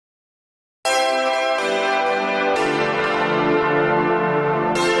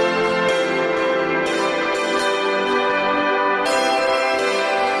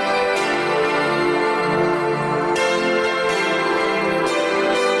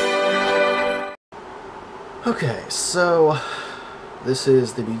Okay, so this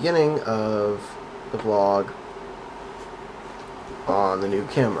is the beginning of the vlog on the new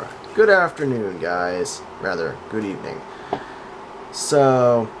camera. Good afternoon, guys. Rather, good evening.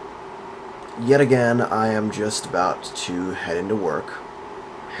 So, yet again, I am just about to head into work,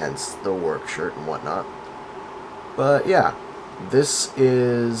 hence the work shirt and whatnot. But yeah, this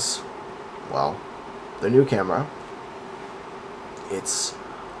is, well, the new camera. It's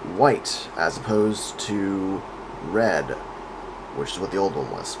white as opposed to red, which is what the old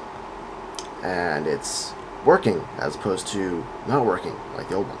one was. And it's working as opposed to not working like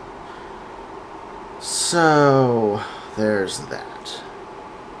the old one. So there's that.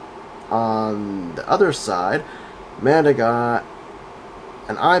 On the other side, Amanda got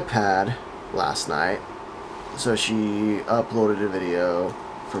an iPad last night, so she uploaded a video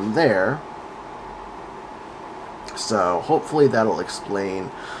from there. So hopefully that'll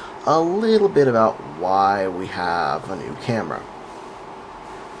explain a little bit about why we have a new camera.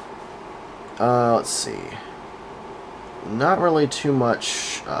 Let's see. Not really too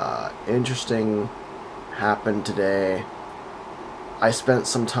much interesting happened today. I spent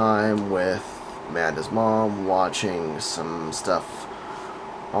some time with Amanda's mom watching some stuff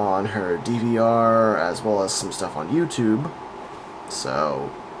on her DVR as well as some stuff on YouTube. So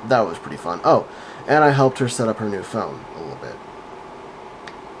that was pretty fun. Oh, and I helped her set up her new phone a little bit.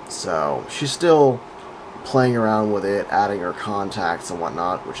 So she's still playing around with it, adding her contacts and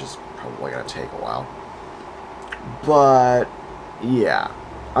whatnot, which is probably going to take a while. But yeah,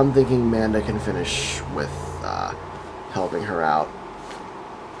 I'm thinking Amanda can finish with helping her out.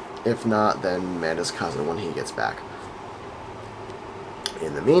 If not, then Amanda's cousin when he gets back.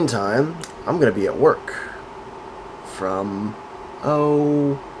 In the meantime, I'm going to be at work from,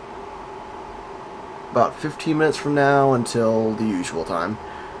 about 15 minutes from now until the usual time,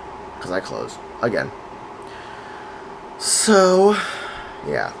 because I close again. So,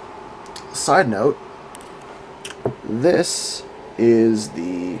 yeah. Side note, this is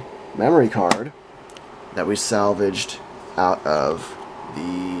the memory card that we salvaged out of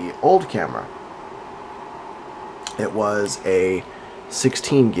the old camera. It was a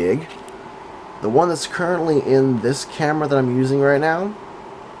 16 gig. The one that's currently in this camera that I'm using right now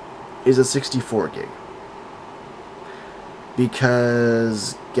is a 64 gig.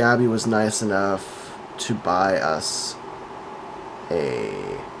 Because Gabby was nice enough to buy us a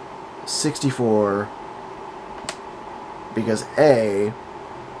 64, because A,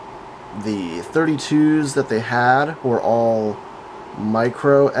 the 32s that they had were all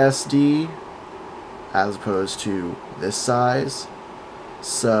micro SD as opposed to this size,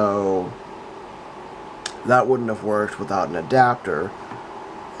 so that wouldn't have worked without an adapter.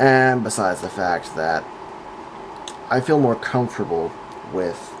 And besides the fact that I feel more comfortable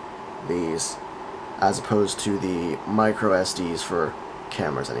with these as opposed to the micro SDs for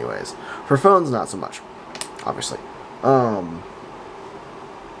cameras anyways. For phones, not so much, obviously.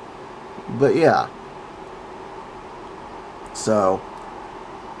 But yeah. So,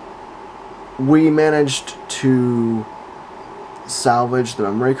 we managed to salvage the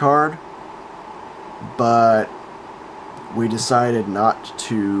memory card, but we decided not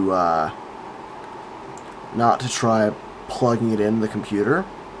to try plugging it in the computer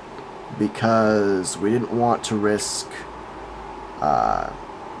because we didn't want to risk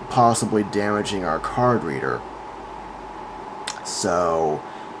possibly damaging our card reader. So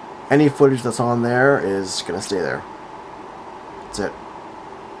any footage that's on there is gonna stay there. That's it.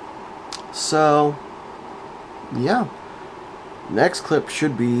 So yeah, next clip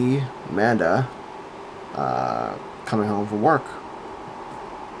should be Amanda coming home from work.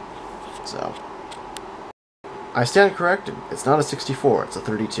 So I stand corrected. It's not a 64, it's a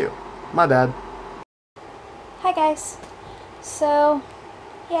 32. My bad. Hi guys. So,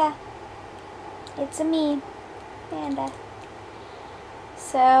 yeah. It's me, Amanda.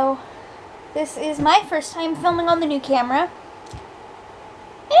 So, this is my first time filming on the new camera.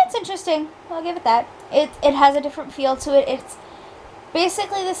 And it's interesting. I'll give it that. It has a different feel to it. It's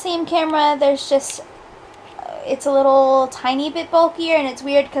basically the same camera. There's just it's a little tiny bit bulkier, and it's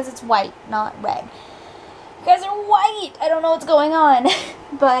weird because it's white, not red. You guys are white! I don't know what's going on.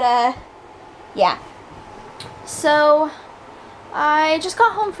 But, yeah. So, I just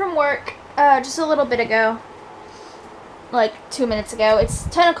got home from work just a little bit ago. Like 2 minutes ago. It's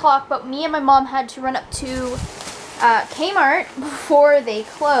 10 o'clock, but me and my mom had to run up to Kmart before they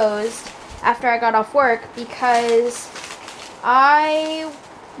closed after I got off work because I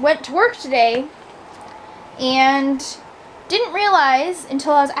went to work today and didn't realize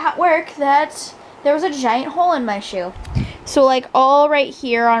until I was at work that there was a giant hole in my shoe. So like all right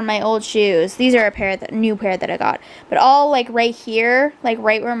here on my old shoes, these are a new pair that I got, but all like right here, like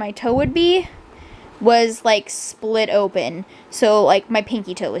right where my toe would be, was like split open. So like my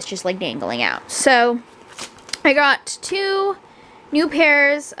pinky toe was just like dangling out. So I got 2 new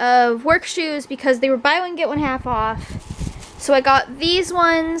pairs of work shoes because they were buy one get one half off. So I got these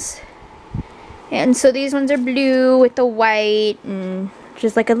ones, and so these ones are blue with the white and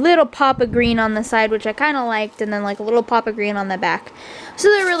just like a little pop of green on the side, which I kind of liked, and then like a little pop of green on the back. So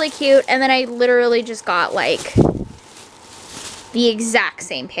they're really cute. And then I literally just got like the exact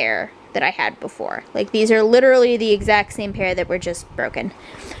same pair that I had before. Like these are literally the exact same pair that were just broken.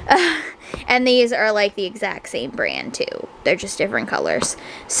 And these are like the exact same brand too. They're just different colors.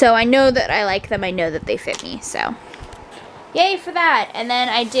 So I know that I like them. I know that they fit me. So yay for that. And then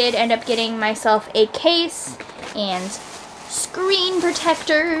I did end up getting myself a case and screen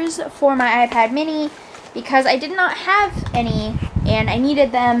protectors for my iPad mini because I did not have any and I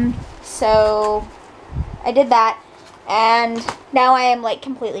needed them. So I did that. And now I am like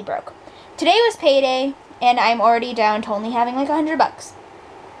completely broke. Today was payday and I'm already down to only having like $100.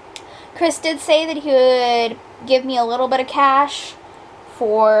 Chris did say that he would give me a little bit of cash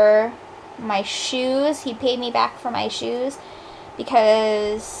for my shoes. He paid me back for my shoes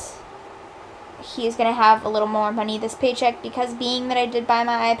because he's going to have a little more money this paycheck, because being that I did buy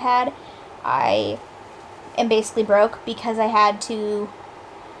my iPad, I am basically broke because I had to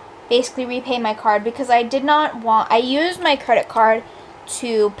basically repay my card because I used my credit card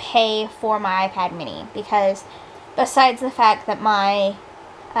to pay for my iPad mini, because besides the fact that my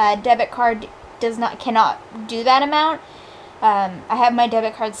debit card cannot do that amount, I have my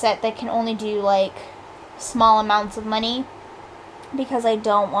debit card set that can only do like small amounts of money because I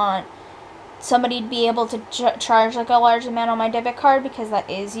don't want somebody to be able to charge like a large amount on my debit card, because that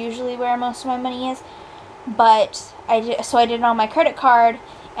is usually where most of my money is. But I did it on my credit card,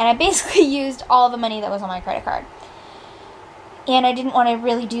 and I basically used all the money that was on my credit card. And I didn't want to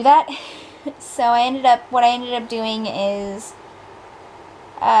really do that. So what I ended up doing is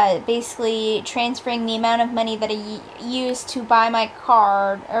basically transferring the amount of money that I used to buy my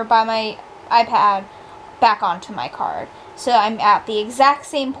card or buy my iPad back onto my card. So I'm at the exact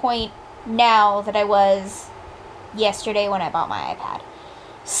same point now that I was yesterday when I bought my iPad.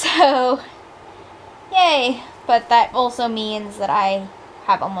 So yay. But that also means that I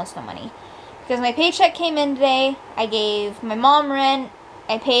have almost no money, because my paycheck came in today. I gave my mom rent,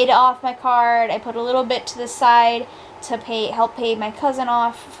 I paid off my card, I put a little bit to the side to help pay my cousin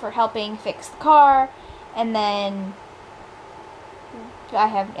off for helping fix the car, and then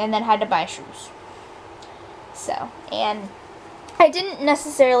had to buy shoes. So, and I didn't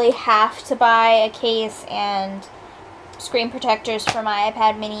necessarily have to buy a case and screen protectors for my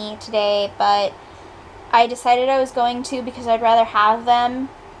iPad mini today, but I decided I was going to because I'd rather have them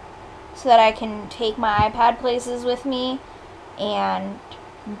so that I can take my iPad places with me and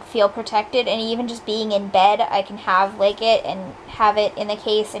feel protected. And even just being in bed, I can have it and have it in the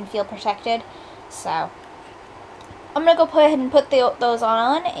case and feel protected. So I'm gonna go ahead and put those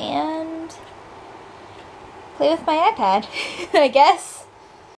on and play with my iPad, I guess.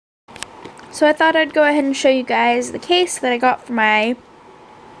 So I thought I'd go ahead and show you guys the case that I got for my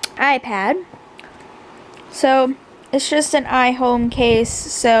iPad. So it's just an iHome case,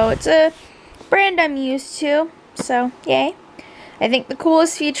 so it's a brand I'm used to, so yay. I think the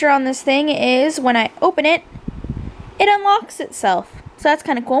coolest feature on this thing is when I open it, it unlocks itself, so that's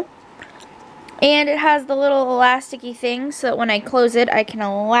kind of cool. And it has the little elasticy thing, so that when I close it, I can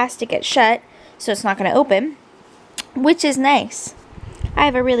elastic it shut, so it's not going to open, which is nice. I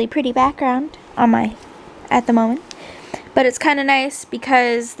have a really pretty background on at the moment. But it's kind of nice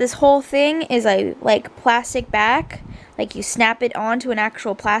because this whole thing is a plastic back. Like you snap it onto an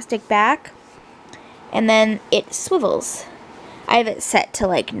actual plastic back, and then it swivels. I have it set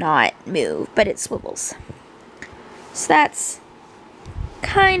to not move, but it swivels. So that's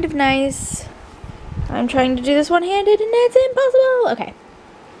kind of nice. I'm trying to do this one-handed and it's impossible. Okay.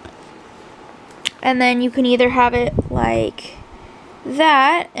 And then you can either have it like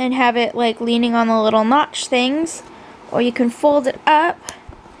that and have it leaning on the little notch things, or you can fold it up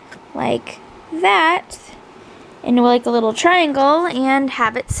like that into a little triangle and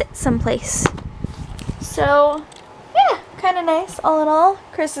have it sit someplace. So, yeah, kind of nice all in all.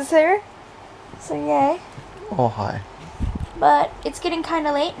 Chris is here, so yay. Oh, hi. But it's getting kind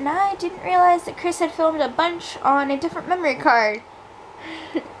of late, and I didn't realize that Chris had filmed a bunch on a different memory card.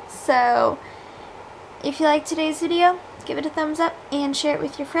 So, if you liked today's video, give it a thumbs up and share it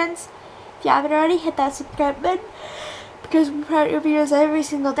with your friends. If you haven't already, hit that subscribe button, because we put out your videos every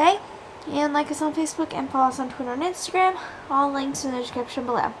single day. And like us on Facebook and follow us on Twitter and Instagram. All links in the description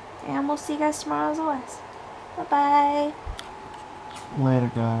below. And we'll see you guys tomorrow as always. Bye-bye.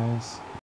 Later, guys.